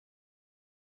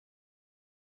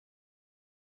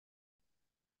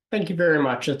Thank you very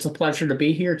much. It's a pleasure to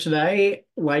be here today.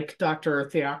 Like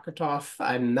Dr. Theokritoff,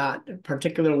 I'm not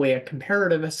particularly a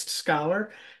comparativist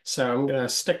scholar, so I'm going to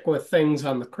stick with things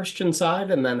on the Christian side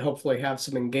and then hopefully have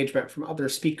some engagement from other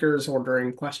speakers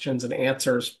ordering questions and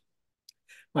answers.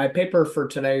 My paper for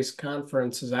today's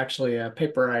conference is actually a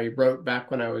paper I wrote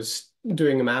back when I was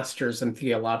doing a master's in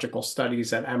theological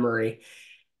studies at Emory,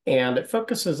 and it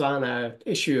focuses on an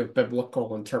issue of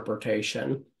biblical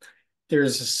interpretation.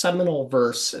 There's a seminal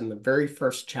verse in the very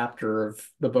first chapter of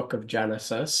the book of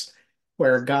Genesis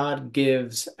where God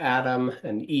gives Adam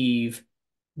and Eve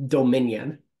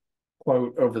dominion,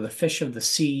 quote, over the fish of the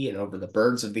sea and over the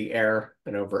birds of the air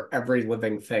and over every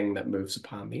living thing that moves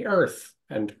upon the earth,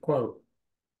 end quote.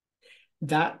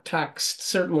 That text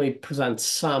certainly presents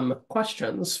some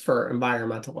questions for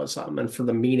environmentalism and for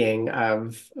the meaning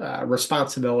of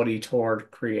responsibility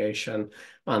toward creation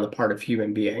on the part of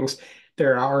human beings.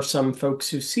 There are some folks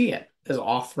who see it as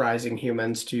authorizing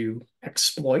humans to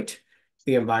exploit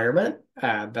the environment.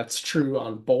 That's true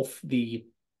on both the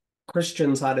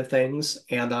Christian side of things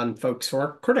and on folks who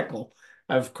are critical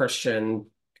of Christian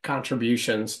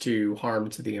contributions to harm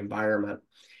to the environment.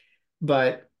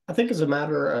 But I think as a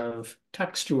matter of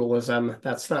textualism,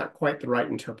 that's not quite the right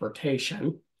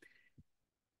interpretation.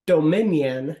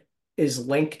 Dominion is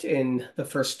linked in the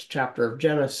first chapter of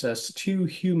Genesis to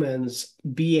humans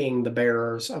being the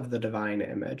bearers of the divine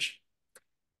image.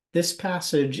 This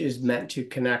passage is meant to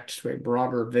connect to a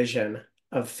broader vision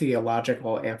of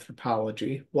theological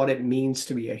anthropology, what it means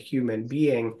to be a human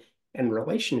being in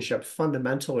relationship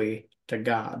fundamentally to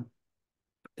God.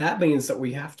 That means that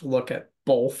we have to look at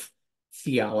both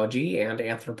theology and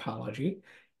anthropology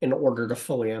in order to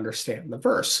fully understand the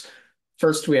verse.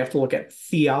 First, we have to look at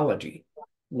theology.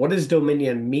 What does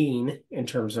dominion mean in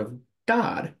terms of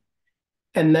God?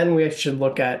 And then we should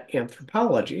look at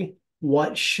anthropology.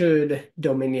 What should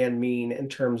dominion mean in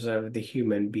terms of the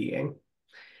human being?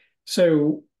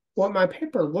 So, what my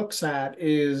paper looks at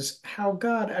is how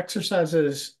God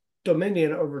exercises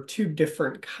dominion over two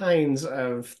different kinds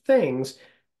of things.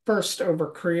 First,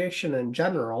 over creation in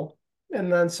general,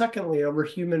 and then secondly, over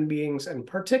human beings in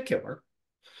particular.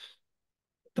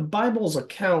 The Bible's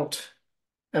account,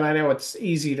 and I know it's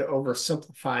easy to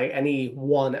oversimplify any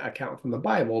one account from the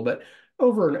Bible, but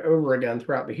over and over again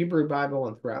throughout the Hebrew Bible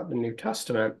and throughout the New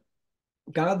Testament,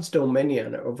 God's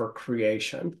dominion over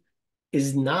creation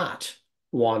is not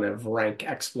one of rank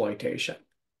exploitation,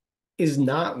 is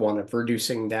not one of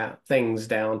reducing things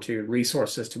down to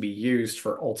resources to be used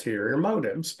for ulterior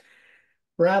motives.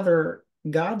 Rather,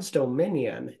 God's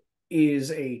dominion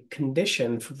is a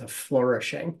condition for the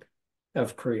flourishing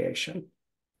of creation.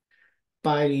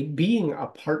 By being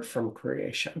apart from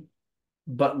creation,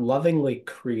 but lovingly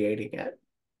creating it,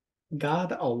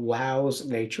 God allows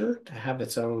nature to have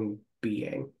its own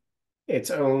being, its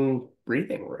own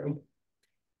breathing room,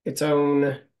 its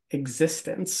own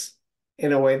existence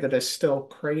in a way that is still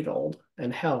cradled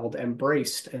and held,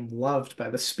 embraced, and loved by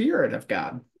the Spirit of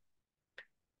God.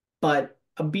 But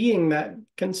a being that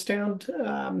can stand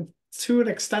to an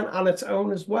extent on its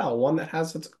own as well, one that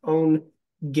has its own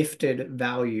gifted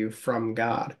value from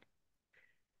God.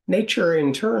 Nature,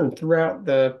 in turn, throughout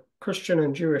the Christian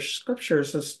and Jewish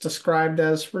scriptures, is described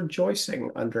as rejoicing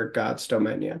under God's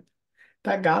dominion,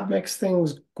 that God makes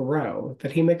things grow,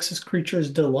 that he makes his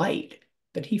creatures delight,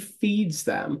 that he feeds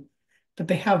them, that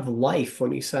they have life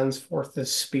when he sends forth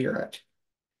his spirit,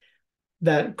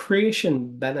 that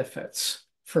creation benefits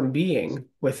from being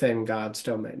within God's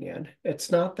dominion.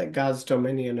 It's not that God's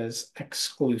dominion is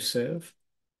exclusive.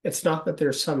 It's not that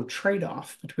there's some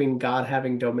trade-off between God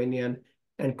having dominion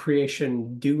and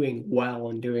creation doing well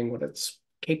and doing what it's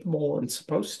capable and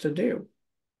supposed to do.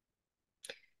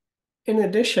 In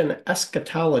addition,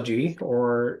 eschatology,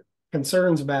 or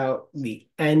concerns about the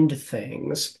end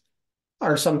things,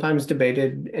 are sometimes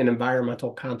debated in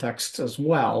environmental contexts as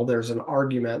well. There's an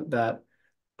argument that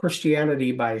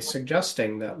Christianity, by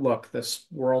suggesting that, look, this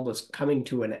world is coming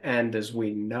to an end as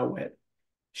we know it,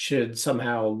 should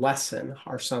somehow lessen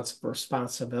our sense of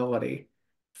responsibility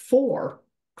for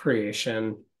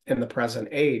creation in the present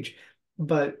age.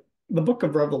 But the book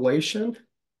of Revelation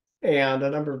and a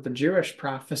number of the Jewish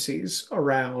prophecies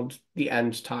around the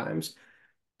end times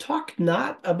talk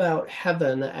not about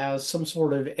heaven as some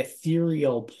sort of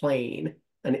ethereal plane,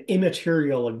 an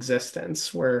immaterial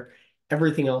existence where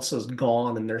everything else is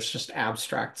gone and there's just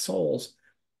abstract souls.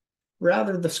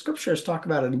 Rather, the scriptures talk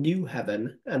about a new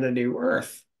heaven and a new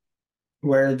earth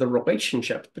where the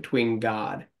relationship between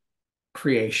God,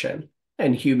 creation,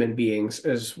 and human beings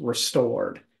is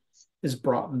restored, is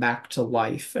brought back to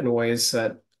life in ways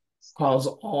that cause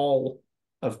all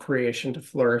of creation to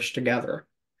flourish together.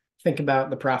 Think about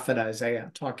the prophet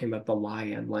Isaiah talking about the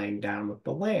lion laying down with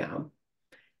the lamb.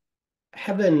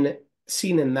 Heaven,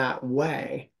 seen in that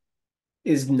way,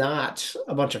 is not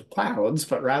a bunch of clouds,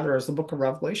 but rather, as the book of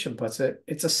Revelation puts it,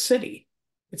 it's a city.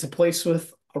 It's a place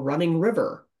with a running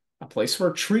river, a place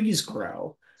where trees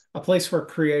grow, a place where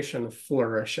creation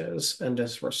flourishes and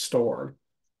is restored.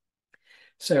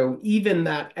 So even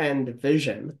that end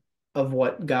vision of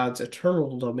what God's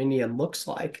eternal dominion looks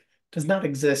like does not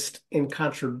exist in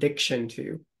contradiction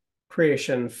to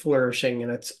creation flourishing in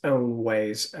its own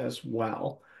ways as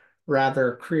well.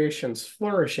 Rather, creation's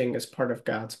flourishing is part of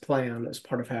God's plan, is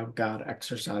part of how God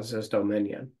exercises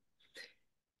dominion.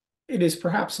 It is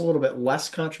perhaps a little bit less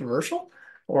controversial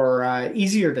or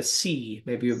easier to see,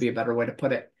 maybe would be a better way to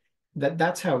put it, that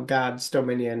that's how God's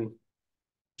dominion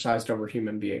exercised over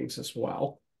human beings as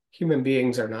well. Human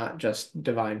beings are not just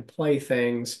divine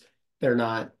playthings. They're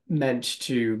not meant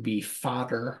to be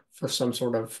fodder for some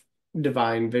sort of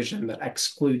divine vision that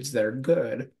excludes their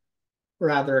good.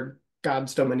 Rather,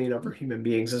 God's dominion over human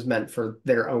beings is meant for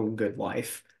their own good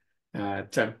life.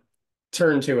 To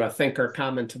turn to a thinker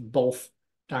common to both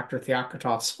Dr.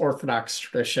 Theocritos' Orthodox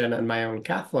tradition and my own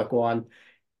Catholic one,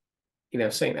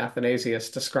 St. Athanasius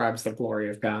describes the glory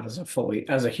of God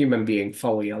as a human being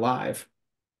fully alive.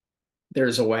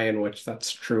 There's a way in which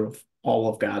that's true of all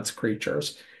of God's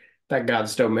creatures, that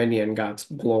God's dominion, God's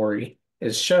glory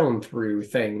is shown through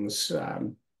things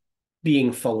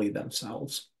being fully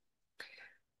themselves.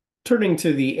 Turning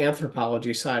to the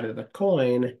anthropology side of the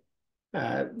coin,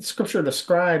 Scripture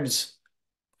describes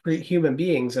human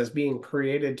beings as being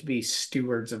created to be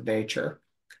stewards of nature,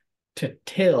 to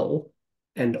till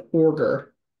and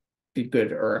order the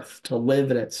good earth, to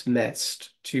live in its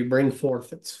midst, to bring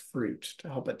forth its fruit, to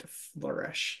help it to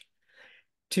flourish,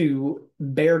 to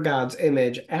bear God's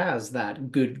image as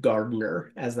that good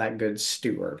gardener, as that good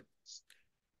steward.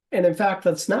 And in fact,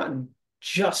 that's not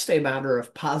just a matter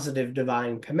of positive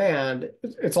divine command,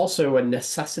 it's also a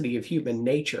necessity of human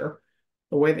nature.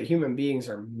 The way that human beings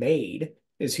are made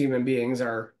is human beings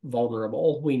are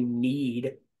vulnerable. We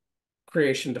need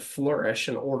creation to flourish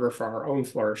in order for our own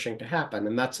flourishing to happen.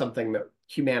 And that's something that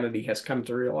humanity has come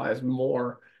to realize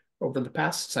more over the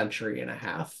past century and a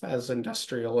half as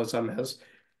industrialism has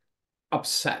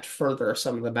upset further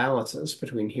some of the balances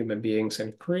between human beings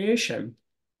and creation.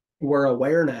 We're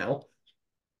aware now,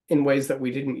 in ways that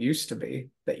we didn't used to be,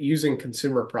 that using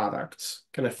consumer products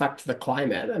can affect the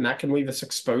climate, and that can leave us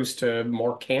exposed to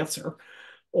more cancer,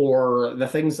 or the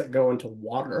things that go into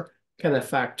water can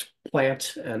affect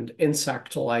plant and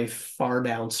insect life far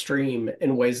downstream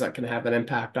in ways that can have an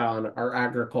impact on our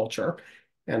agriculture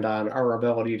and on our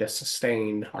ability to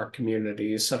sustain our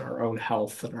communities and our own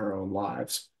health and our own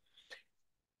lives.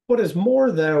 What is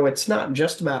more, though, it's not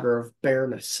just a matter of bare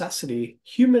necessity.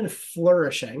 Human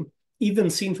flourishing, even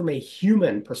seen from a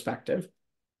human perspective,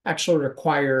 actually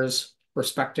requires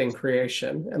respecting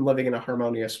creation and living in a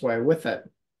harmonious way with it.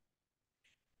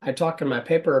 I talk in my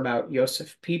paper about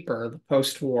Josef Pieper, the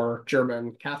post-war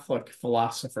German Catholic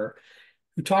philosopher,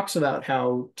 who talks about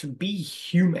how to be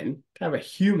human, to have a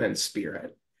human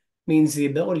spirit, means the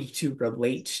ability to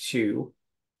relate to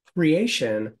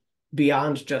creation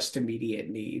beyond just immediate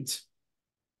needs.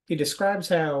 He describes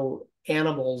how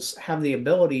animals have the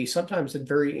ability, sometimes in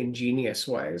very ingenious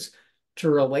ways,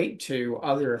 to relate to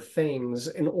other things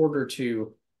in order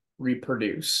to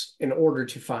reproduce, in order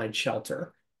to find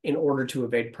shelter, in order to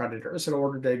evade predators, in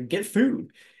order to get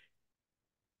food.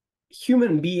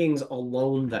 Human beings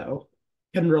alone, though,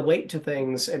 can relate to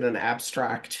things in an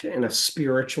abstract, in a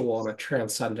spiritual, and a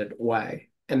transcendent way.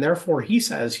 And therefore, he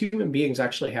says human beings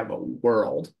actually have a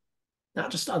world, not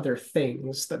just other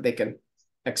things that they can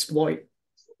exploit,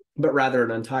 but rather an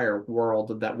entire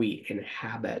world that we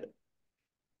inhabit.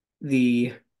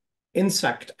 The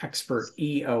insect expert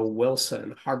E.O.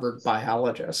 Wilson, Harvard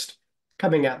biologist,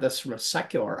 coming at this from a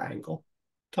secular angle,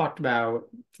 talked about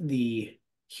the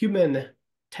human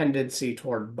tendency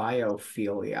toward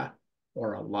biophilia,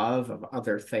 or a love of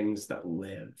other things that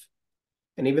live.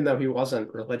 And even though he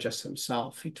wasn't religious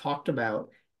himself, he talked about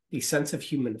the sense of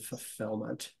human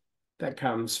fulfillment that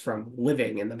comes from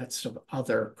living in the midst of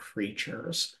other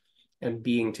creatures and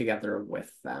being together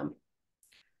with them.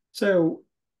 So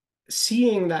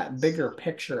seeing that bigger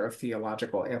picture of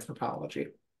theological anthropology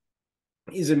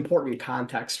is important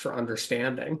context for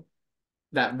understanding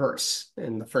that verse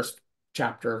in the first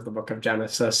chapter of the book of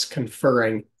Genesis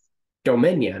conferring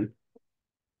dominion.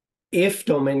 If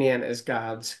dominion is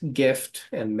God's gift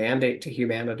and mandate to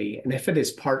humanity, and if it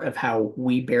is part of how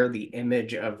we bear the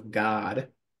image of God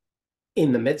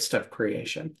in the midst of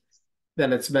creation,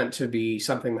 then it's meant to be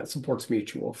something that supports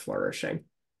mutual flourishing.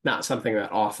 not something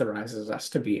that authorizes us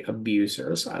to be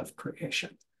abusers of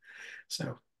creation.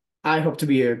 So I hope to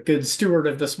be a good steward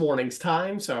of this morning's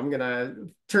time. So I'm going to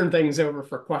turn things over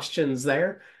for questions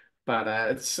there. But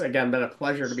it's, again, been a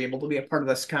pleasure to be able to be a part of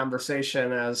this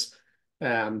conversation as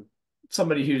um,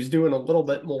 somebody who's doing a little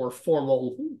bit more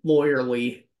formal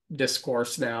lawyerly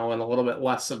discourse now and a little bit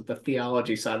less of the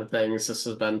theology side of things. This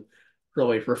has been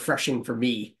really refreshing for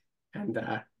me and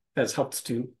has helped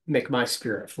to make my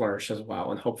spirit flourish as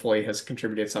well, and hopefully has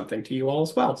contributed something to you all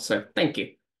as well. So thank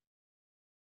you.